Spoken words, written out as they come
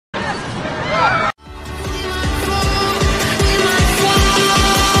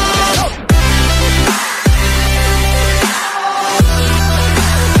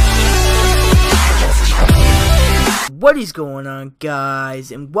What is going on,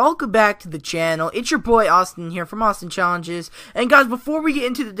 guys, and welcome back to the channel. It's your boy Austin here from Austin Challenges. And guys, before we get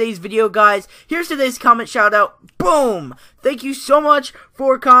into today's video, guys, here's today's comment shout out. Boom! Thank you so much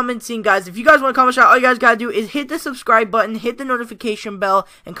for commenting, guys. If you guys want to comment shout out, all you guys gotta do is hit the subscribe button, hit the notification bell,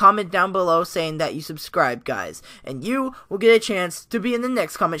 and comment down below saying that you subscribed, guys. And you will get a chance to be in the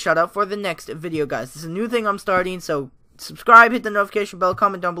next comment shout out for the next video, guys. This is a new thing I'm starting, so subscribe, hit the notification bell,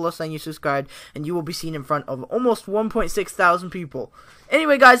 comment down below saying you subscribed, and you will be seen in front of almost 1.6 thousand people.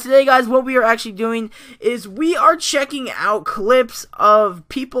 Anyway, guys, today, guys, what we are actually doing is we are checking out clips of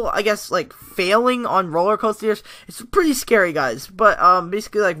people, I guess, like, failing on roller coasters. It's pretty scary, guys, but,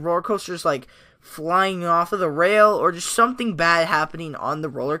 basically, like, roller coasters, like, flying off of the rail, or just something bad happening on the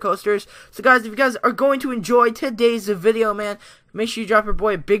roller coasters. So guys, if you guys are going to enjoy today's video, man, make sure you drop your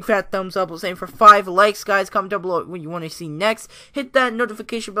boy a big fat thumbs up. Let's aim for 5 likes, guys. Comment down below what you want to see next. Hit that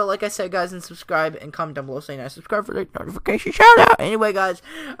notification bell, like I said, guys, and subscribe, and comment down below saying I subscribe for the notification shout out. Anyway, guys,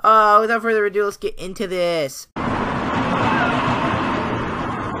 without further ado, let's get into this.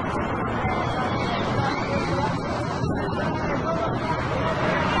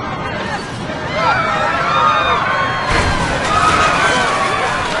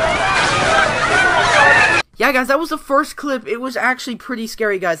 Yeah, guys, that was the first clip. It was actually pretty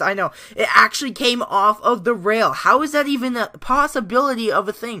scary, guys. I know. It actually came off of the rail. How is that even a possibility of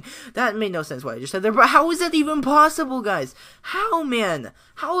a thing? That made no sense what I just said there, but how is that even possible, guys? How, man?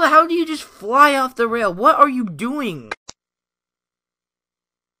 How do you just fly off the rail? What are you doing?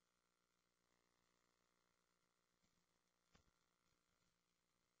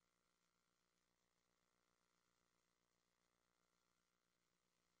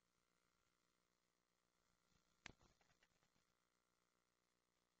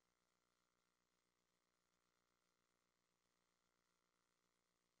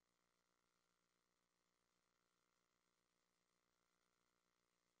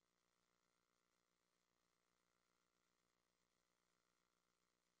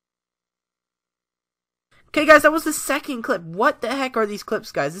 Okay, guys, that was the second clip. What the heck are these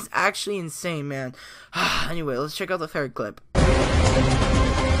clips, guys? This is actually insane, man. Anyway, let's check out the third clip.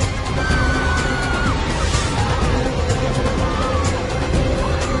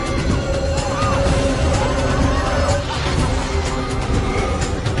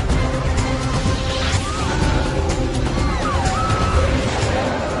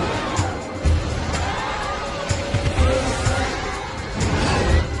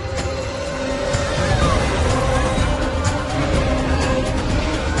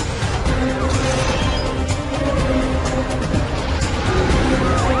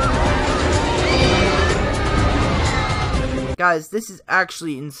 Guys, this is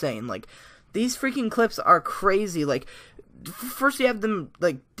actually insane. Like, these freaking clips are crazy. Like, first we have them,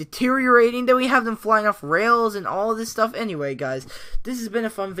 like, deteriorating, then we have them flying off rails and all of this stuff. Anyway, guys, this has been a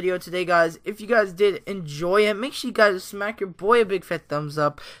fun video today, guys. If you guys did enjoy it, make sure you guys smack your boy a big fat thumbs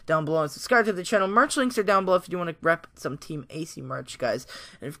up down below and subscribe to the channel. Merch links are down below if you want to rep some Team AC merch, guys.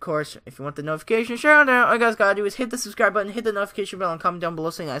 And of course, if you want the notification shout out, all you guys gotta do is hit the subscribe button, hit the notification bell, and comment down below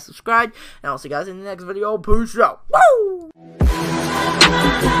saying I subscribed. And I'll see you guys in the next video. Peace out. Woo!